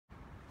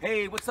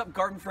Hey, what's up,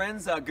 garden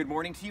friends? Good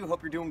morning to you.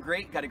 Hope you're doing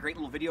great. Got a great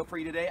little video for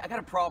you today. I got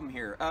a problem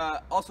here.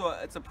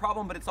 It's a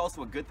problem, but it's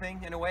also a good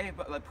thing in a way.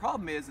 But the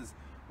problem is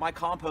my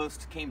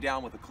compost came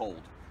down with a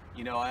cold.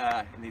 You know,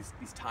 in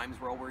these times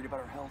we're all worried about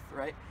our health,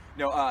 right?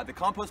 No, the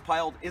compost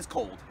pile is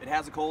cold. It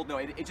has a cold. No,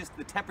 it just,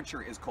 the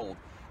temperature is cold.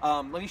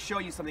 Let me show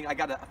you something. I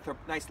got a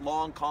nice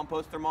long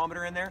compost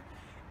thermometer in there,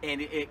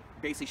 and it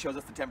basically shows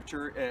us the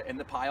temperature in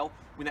the pile.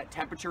 When that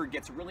temperature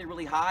gets really,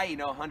 really high, you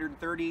know,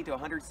 130 to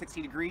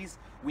 160 degrees,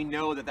 we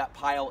know that that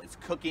pile is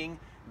cooking.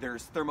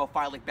 There's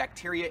thermophilic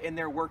bacteria in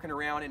there working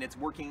around, and it's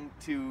working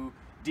to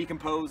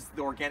decompose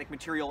the organic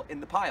material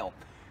in the pile.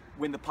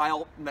 When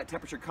that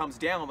temperature comes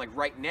down, like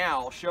right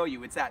now, I'll show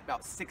you, it's at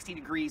about 60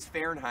 degrees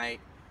Fahrenheit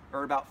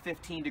or about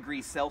 15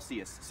 degrees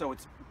Celsius. So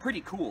it's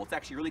pretty cool. It's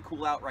actually really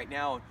cool out right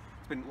now.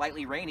 It's been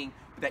lightly raining,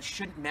 but that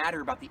shouldn't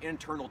matter about the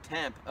internal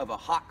temp of a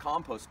hot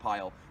compost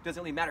pile. It doesn't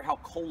really matter how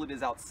cold it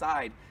is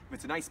outside. If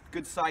it's a nice,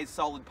 good sized,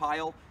 solid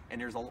pile and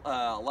there's a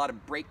lot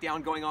of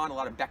breakdown going on, a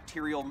lot of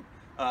bacterial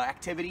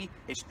activity,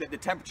 the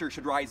temperature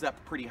should rise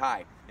up pretty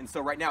high. And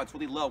so right now it's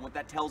really low. What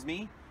that tells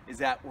me is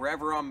that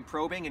wherever I'm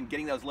probing and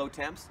getting those low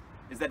temps,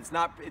 is that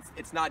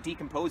it's not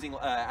decomposing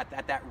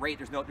at that rate.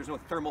 There's no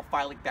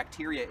thermophilic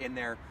bacteria in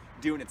there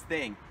doing its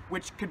thing,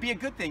 which could be a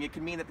good thing. It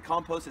could mean that the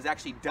compost is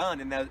actually done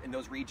in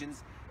those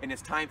regions, and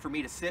it's time for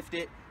me to sift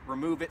it,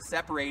 remove it,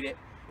 separate it.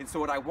 And so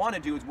what I want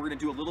to do is we're going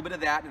to do a little bit of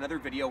that in another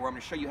video where I'm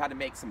going to show you how to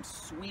make some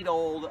sweet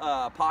old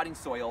potting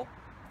soil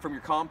from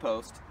your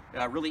compost.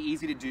 Really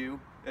easy to do.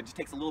 It just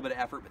takes a little bit of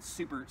effort, but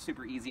super,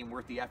 super easy and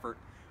worth the effort.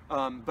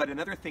 But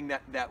another thing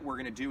that we're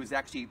going to do is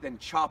actually then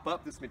chop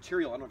up this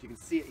material. I don't know if you can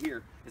see it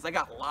here, is I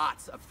got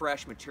lots of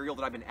fresh material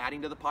that I've been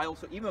adding to the pile.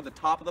 So even though the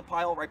top of the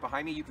pile right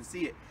behind me, you can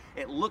see it,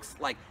 it looks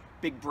like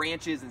big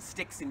branches and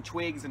sticks and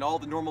twigs and all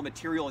the normal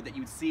material that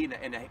you'd see in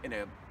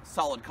a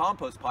solid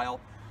compost pile.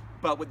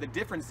 But what the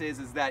difference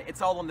is that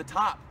it's all on the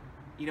top,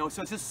 you know,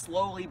 so it's just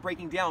slowly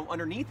breaking down.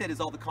 Underneath it is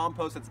all the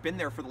compost that's been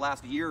there for the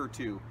last year or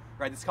two,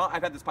 right?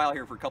 I've had this pile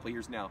here for a couple of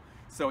years now.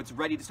 So it's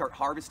ready to start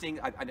harvesting.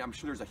 I'm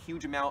sure there's a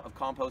huge amount of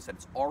compost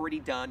that's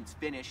already done, it's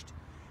finished.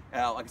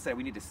 Like I said,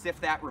 we need to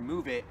sift that,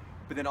 remove it,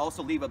 but then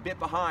also leave a bit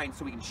behind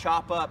so we can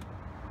chop up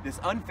this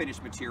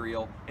unfinished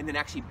material and then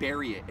actually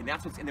bury it. And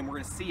then we're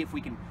gonna see if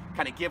we can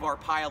kind of give our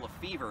pile a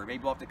fever.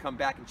 Maybe we'll have to come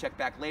back and check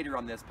back later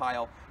on this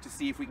pile to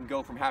see if we can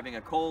go from having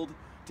a cold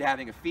to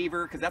having a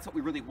fever, because that's what we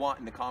really want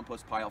in the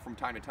compost pile from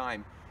time to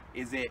time.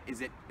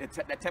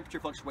 That temperature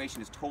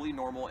fluctuation is totally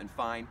normal and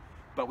fine,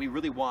 but we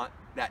really want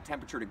that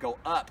temperature to go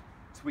up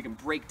so we can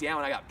break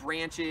down. I got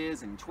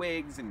branches and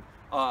twigs and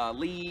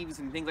leaves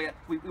and things like that.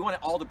 We want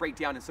it all to break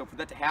down, and so for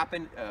that to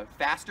happen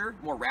faster,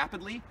 more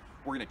rapidly,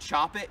 we're gonna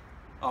chop it.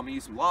 I'm gonna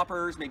use some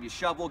loppers, maybe a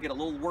shovel, get a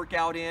little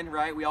workout in,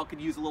 right? We all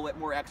could use a little bit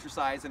more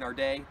exercise in our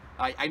day.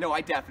 I know I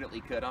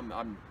definitely could.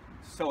 I'm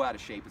so out of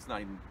shape, it's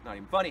not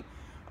even funny.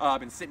 I've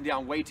been sitting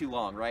down way too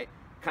long, right?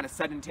 Kind of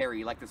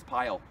sedentary like this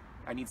pile.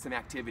 I need some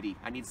activity,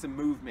 I need some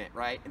movement,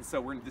 right? And so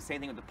we're gonna do the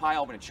same thing with the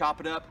pile. I'm gonna chop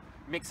it up,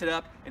 mix it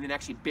up, and then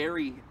actually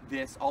bury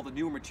all the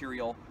new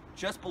material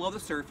just below the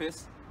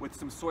surface with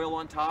some soil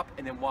on top,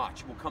 and then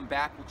watch. We'll come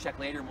back, we'll check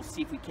later, and we'll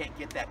see if we can't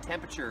get that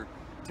temperature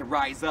to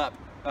rise up,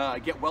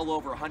 get well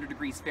over 100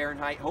 degrees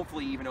Fahrenheit,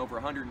 hopefully even over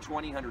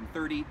 120,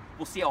 130.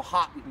 We'll see how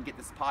hot we can get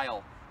this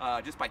pile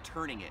just by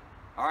turning it.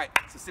 All right,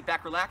 so sit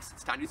back, relax.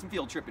 It's time to do some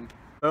field tripping.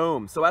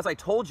 Boom. So as I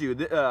told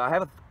you, I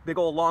have a big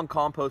old long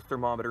compost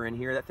thermometer in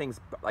here. That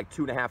thing's like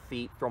 2.5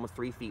 feet for almost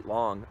 3 feet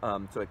long,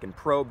 so it can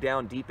probe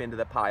down deep into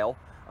the pile.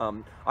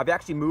 I've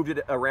actually moved it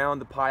around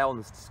the pile in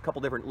a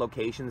couple different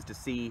locations to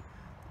see,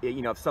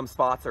 you know, if some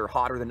spots are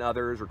hotter than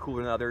others or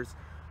cooler than others.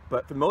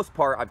 But for the most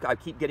part, I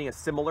keep getting a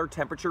similar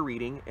temperature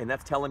reading, and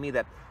that's telling me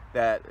that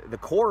the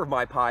core of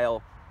my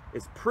pile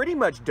is pretty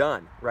much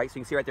done, right? So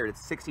you can see right there,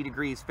 it's 60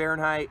 degrees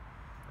Fahrenheit,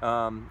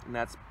 and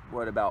that's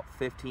what, about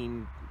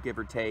 15, give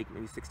or take,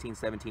 maybe 16,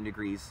 17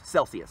 degrees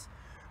Celsius,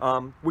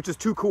 which is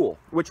too cool.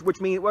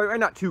 Which means, well,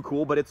 not too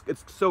cool, but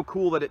it's so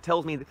cool that it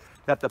tells me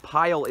that the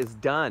pile is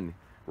done,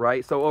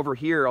 right? So over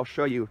here, I'll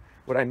show you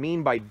what I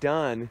mean by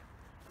done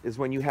is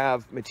when you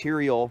have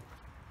material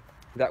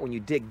that when you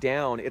dig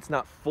down, it's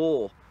not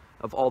full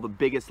of all the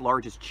biggest,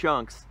 largest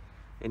chunks.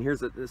 And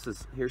here's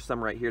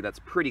some right here that's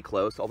pretty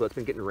close, although it's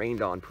been getting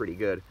rained on pretty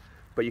good.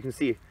 But you can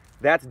see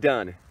that's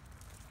done,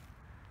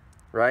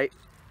 right?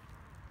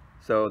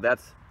 So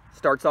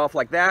starts off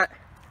like that,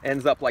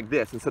 ends up like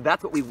this. And so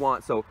that's what we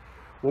want. So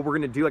what we're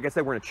gonna do, like I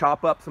said, we're gonna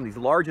chop up some of these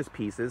largest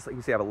pieces. Like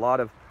you see, I have a lot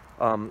of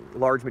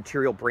large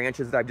material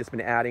branches that I've just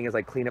been adding as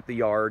I clean up the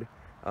yard.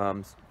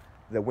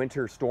 The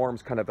winter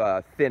storms kind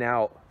of thin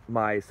out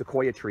my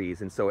sequoia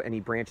trees, and so any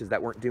branches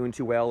that weren't doing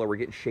too well or were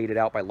getting shaded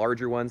out by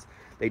larger ones,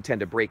 they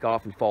tend to break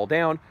off and fall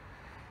down.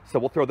 So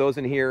we'll throw those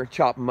in here,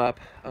 chop them up.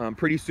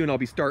 Pretty soon I'll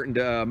be starting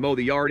to mow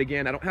the yard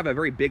again. I don't have a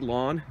very big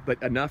lawn,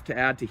 but enough to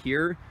add to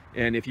here.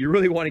 And if you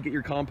really want to get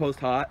your compost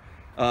hot,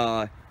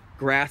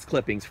 grass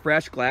clippings,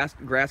 fresh grass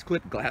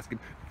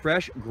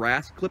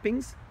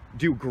clippings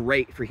do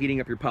great for heating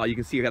up your pile. You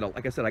can see,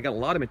 like I said, I got a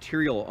lot of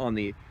material on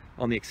the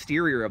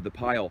exterior of the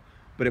pile,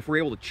 But if we're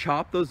able to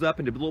chop those up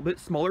into a little bit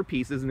smaller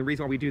pieces, and the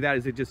reason why we do that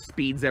is it just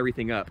speeds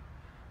everything up,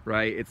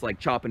 right? It's like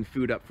chopping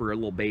food up for a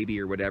little baby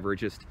or whatever.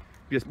 It's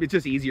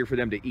just easier for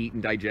them to eat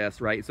and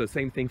digest, right? So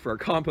same thing for our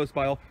compost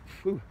pile.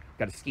 Whew,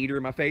 got a skeeter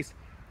in my face.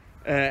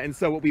 And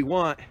so what we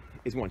want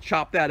is we want to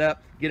chop that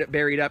up, get it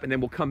buried up, and then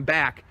we'll come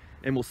back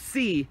and we'll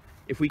see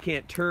if we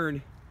can't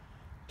turn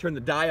the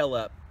dial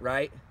up,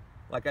 right?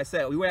 Like I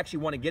said, we actually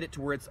want to get it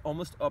to where it's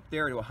almost up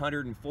there to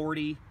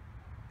 140,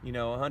 you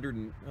know,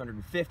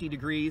 150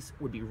 degrees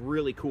would be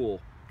really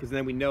cool, because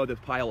then we know the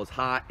pile is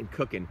hot and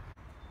cooking.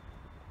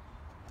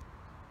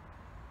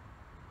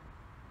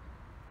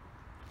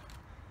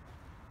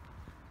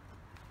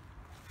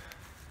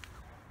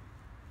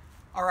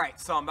 All right,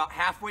 so I'm about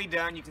halfway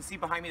done. You can see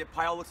behind me the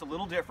pile looks a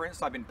little different.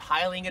 So I've been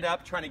piling it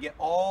up, trying to get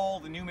all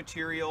the new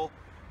material,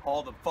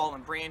 all the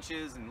fallen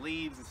branches and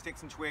leaves and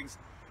sticks and twigs,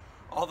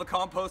 all the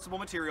compostable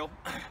material,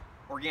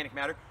 organic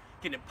matter,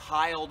 getting it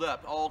piled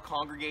up, all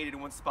congregated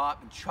in one spot,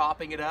 and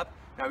chopping it up.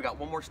 Now we've got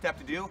one more step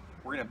to do.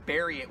 We're gonna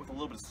bury it with a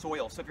little bit of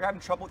soil. So if you're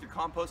having trouble with your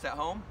compost at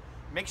home,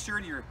 make sure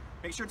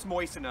it's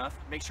moist enough,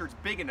 make sure it's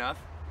big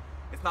enough,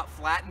 it's not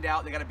flattened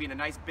out. They gotta be in a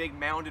nice big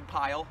mounded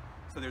pile,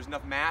 so there's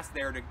enough mass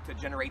there to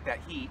generate that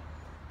heat.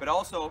 But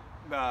also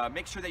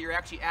make sure that you're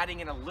actually adding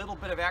in a little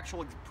bit of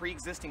actual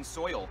pre-existing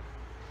soil.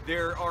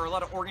 There are a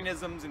lot of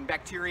organisms and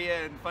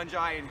bacteria and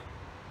fungi and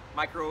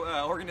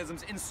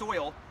microorganisms in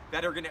soil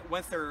that are gonna,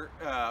 once they're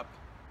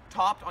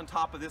topped on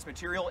top of this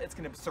material, it's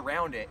gonna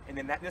surround it, and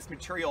then this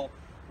material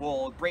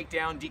will break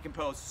down,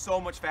 decompose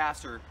so much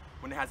faster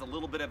when it has a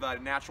little bit of a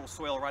natural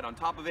soil right on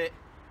top of it.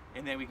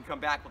 And then we can come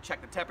back, we'll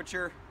check the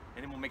temperature,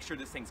 and then we'll make sure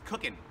this thing's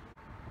cooking.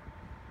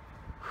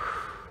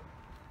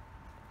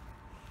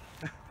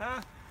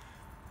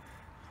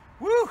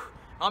 Woo!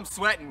 I'm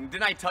sweating.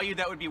 Didn't I tell you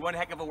that would be one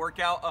heck of a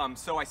workout?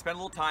 So I spent a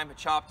little time,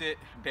 chopped it,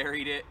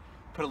 buried it,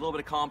 put a little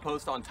bit of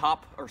compost on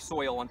top, or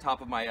soil on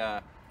top of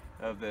my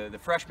of the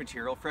fresh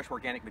material, fresh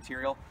organic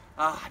material,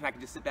 and I can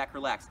just sit back,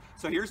 relax.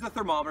 So here's the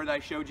thermometer that I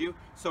showed you.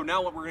 So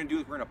now what we're going to do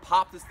is we're going to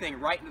pop this thing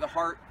right into the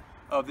heart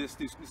of this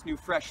new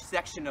fresh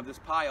section of this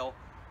pile,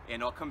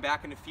 and I'll come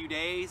back in a few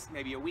days,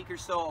 maybe a week or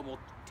so, and we'll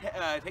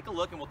take a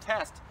look and we'll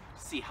test to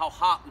see how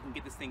hot we can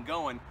get this thing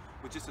going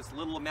with just this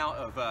little amount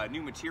of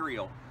new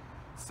material.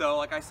 So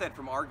like I said,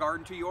 from our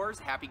garden to yours,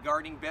 happy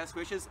gardening, best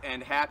wishes,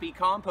 and happy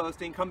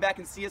composting. Come back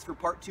and see us for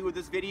part 2 of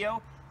this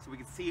video, so we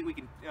can see if we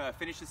can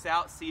finish this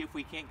out, see if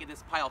we can't get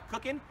this pile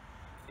cooking.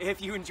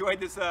 If you enjoyed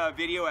this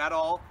video at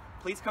all,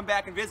 please come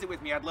back and visit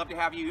with me. I'd love to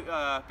have you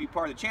be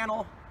part of the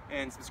channel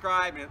and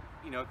subscribe and,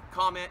 you know,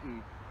 comment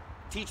and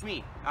teach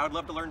me. I would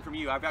love to learn from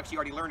you. I've actually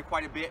already learned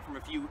quite a bit from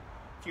a few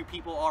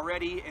people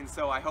already, and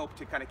so I hope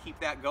to kind of keep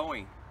that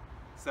going.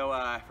 So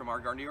from our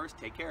garden to yours,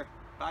 take care.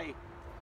 Bye.